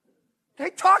 They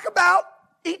talk about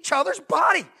each other's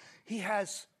body. He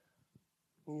has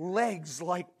legs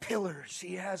like pillars.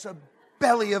 He has a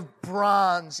belly of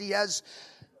bronze. He has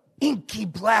inky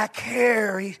black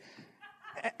hair.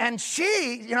 And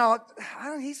she, you know,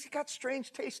 he's got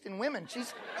strange taste in women.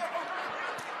 She's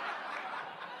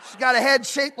got a head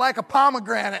shaped like a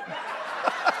pomegranate.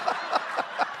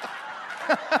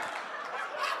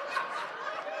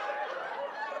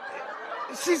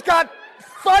 She's got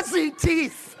fuzzy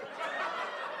teeth.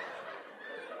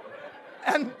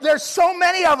 And there's so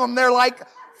many of them, they're like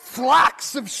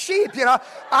flocks of sheep, you know.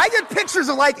 I get pictures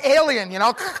of like Alien, you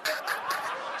know.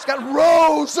 She's got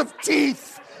rows of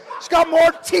teeth. She's got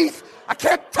more teeth. I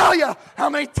can't tell you how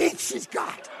many teeth she's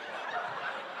got.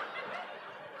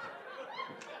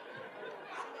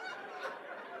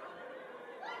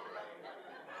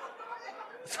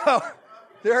 So,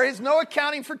 there is no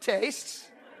accounting for tastes.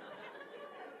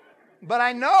 But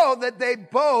I know that they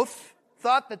both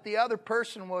thought that the other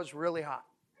person was really hot.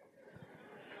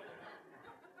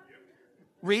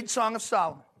 Read Song of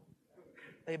Solomon.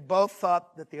 They both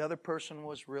thought that the other person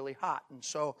was really hot. And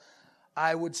so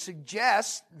I would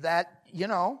suggest that, you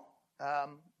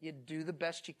do the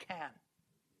best you can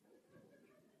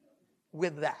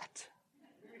with that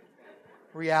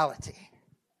reality.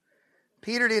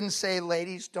 Peter didn't say,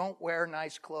 ladies, don't wear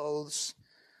nice clothes.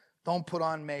 Don't put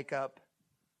on makeup.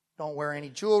 Don't wear any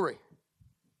jewelry.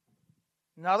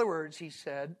 In other words, he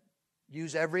said,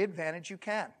 use every advantage you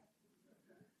can.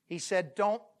 He said,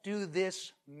 don't do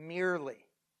this merely.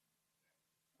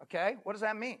 Okay? What does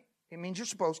that mean? It means you're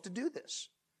supposed to do this.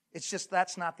 It's just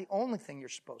that's not the only thing you're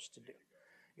supposed to do.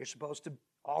 You're supposed to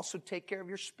also take care of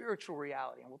your spiritual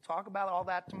reality. And we'll talk about all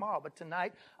that tomorrow. But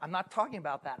tonight, I'm not talking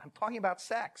about that. I'm talking about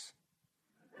sex.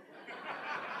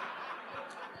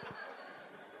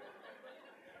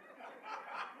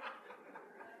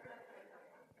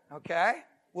 Okay?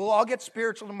 We'll all get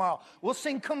spiritual tomorrow. We'll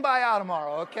sing Kumbaya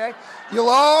tomorrow, okay? You'll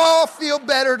all feel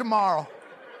better tomorrow.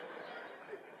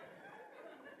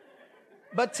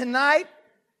 But tonight,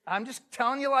 I'm just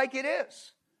telling you like it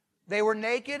is. They were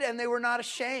naked and they were not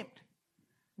ashamed.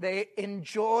 They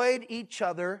enjoyed each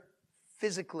other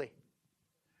physically.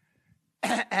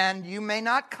 And you may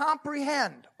not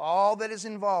comprehend all that is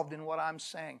involved in what I'm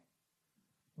saying.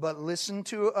 But listen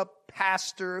to a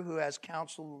pastor who has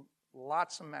counseled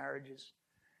lots of marriages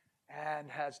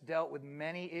and has dealt with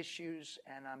many issues.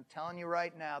 And I'm telling you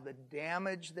right now, the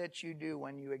damage that you do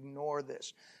when you ignore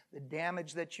this, the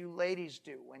damage that you ladies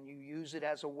do when you use it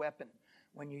as a weapon,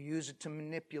 when you use it to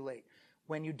manipulate,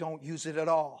 when you don't use it at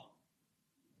all.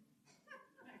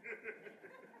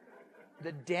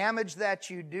 The damage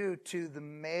that you do to the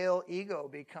male ego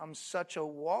becomes such a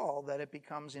wall that it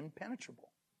becomes impenetrable.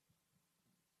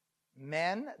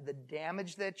 Men, the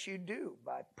damage that you do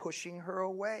by pushing her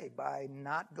away, by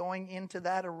not going into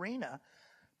that arena,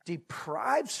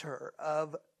 deprives her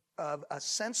of a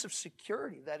sense of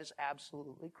security that is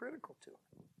absolutely critical to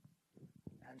her.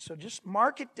 And so just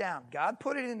mark it down. God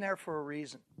put it in there for a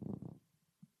reason.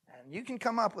 And you can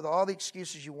come up with all the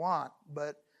excuses you want,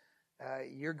 but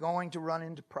you're going to run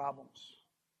into problems.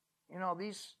 You know,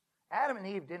 these Adam and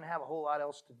Eve didn't have a whole lot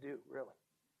else to do, really.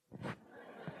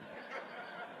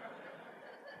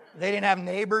 They didn't have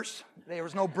neighbors. There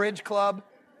was no bridge club.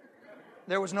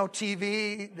 There was no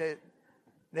TV.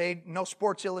 No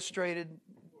Sports Illustrated.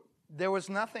 There was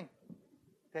nothing.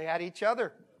 They had each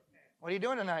other. What are you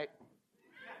doing tonight?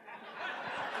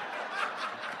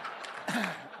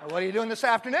 What are you doing this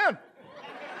afternoon?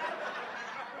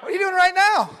 What are you doing right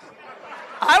now?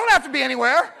 I don't have to be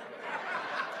anywhere.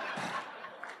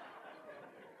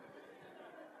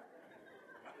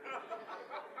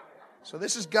 So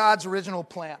this is God's original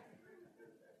plan.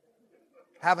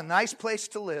 Have a nice place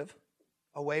to live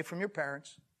away from your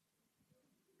parents.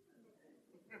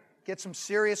 Get some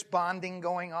serious bonding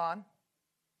going on.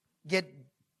 Get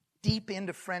deep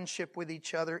into friendship with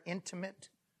each other, intimate,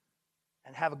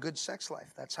 and have a good sex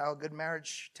life. That's how a good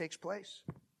marriage takes place.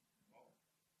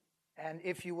 And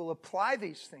if you will apply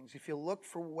these things, if you look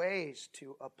for ways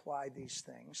to apply these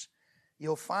things,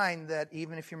 you'll find that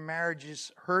even if your marriage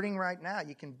is hurting right now,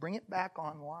 you can bring it back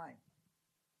online.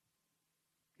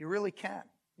 You really can.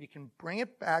 You can bring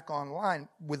it back online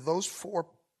with those 4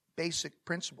 basic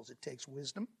principles. It takes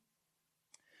wisdom.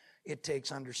 It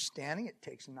takes understanding. It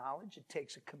takes knowledge. It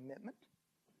takes a commitment.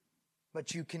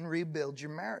 But you can rebuild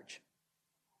your marriage.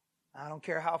 I don't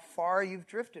care how far you've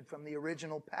drifted from the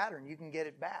original pattern. You can get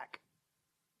it back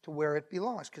to where it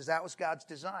belongs, because that was God's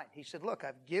design. He said, look,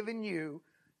 I've given you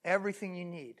everything you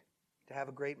need to have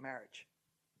a great marriage.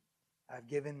 I've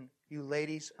given you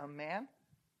ladies a man.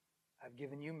 I've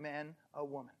given you men a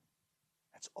woman.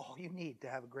 That's all you need to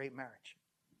have a great marriage.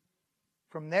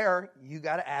 From there, you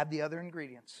got to add the other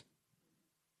ingredients.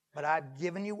 But I've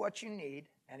given you what you need,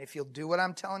 and if you'll do what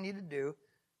I'm telling you to do,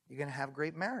 you're going to have a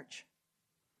great marriage.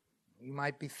 You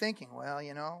might be thinking, well,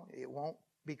 you know, it won't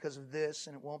because of this,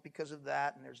 and it won't because of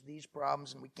that, and there's these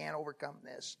problems, and we can't overcome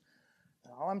this.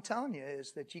 And all I'm telling you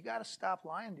is that you got to stop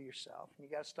lying to yourself, and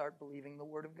you got to start believing the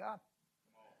Word of God.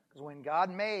 Because when God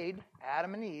made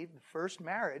Adam and Eve, the first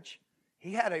marriage,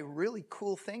 He had a really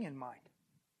cool thing in mind.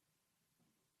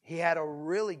 He had a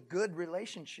really good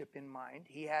relationship in mind.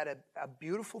 He had a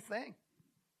beautiful thing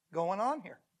going on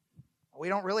here. We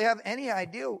don't really have any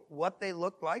idea what they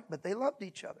looked like, but they loved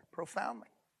each other profoundly.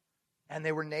 And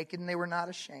they were naked and they were not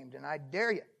ashamed. And I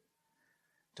dare you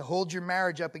to hold your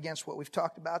marriage up against what we've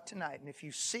talked about tonight. And if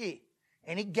you see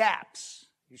any gaps,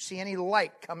 you see any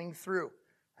light coming through,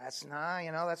 that's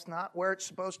not where it's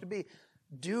supposed to be.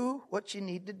 Do what you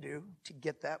need to do to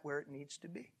get that where it needs to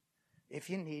be. If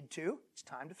you need to, it's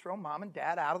time to throw mom and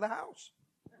dad out of the house.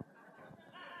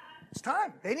 It's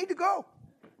time. They need to go.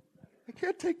 They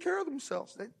can't take care of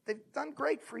themselves. They've done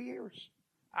great for years.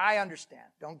 I understand.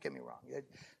 Don't get me wrong.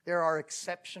 There are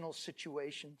exceptional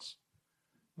situations.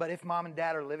 But if mom and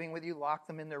dad are living with you, lock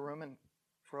them in their room and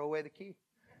throw away the key.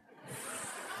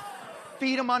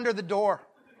 Feed them under the door.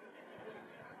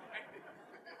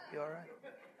 You all right?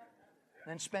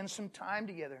 Then spend some time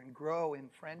together and grow in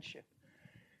friendship.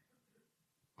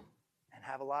 And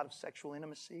have a lot of sexual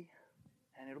intimacy.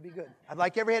 And it'll be good. I'd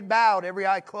like every head bowed, every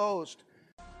eye closed.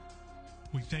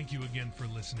 We thank you again for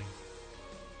listening.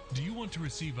 Do you want to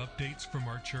receive updates from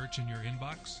our church in your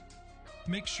inbox?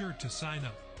 Make sure to sign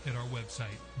up at our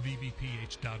website,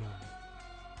 vbph.org.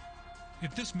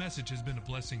 If this message has been a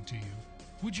blessing to you,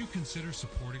 would you consider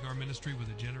supporting our ministry with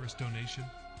a generous donation?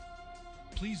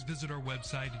 Please visit our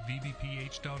website at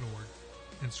vbph.org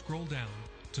and scroll down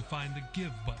to find the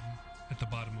Give button at the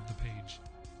bottom of the page.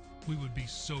 We would be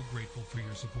so grateful for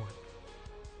your support.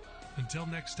 Until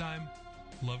next time,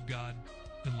 love God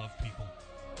and love people.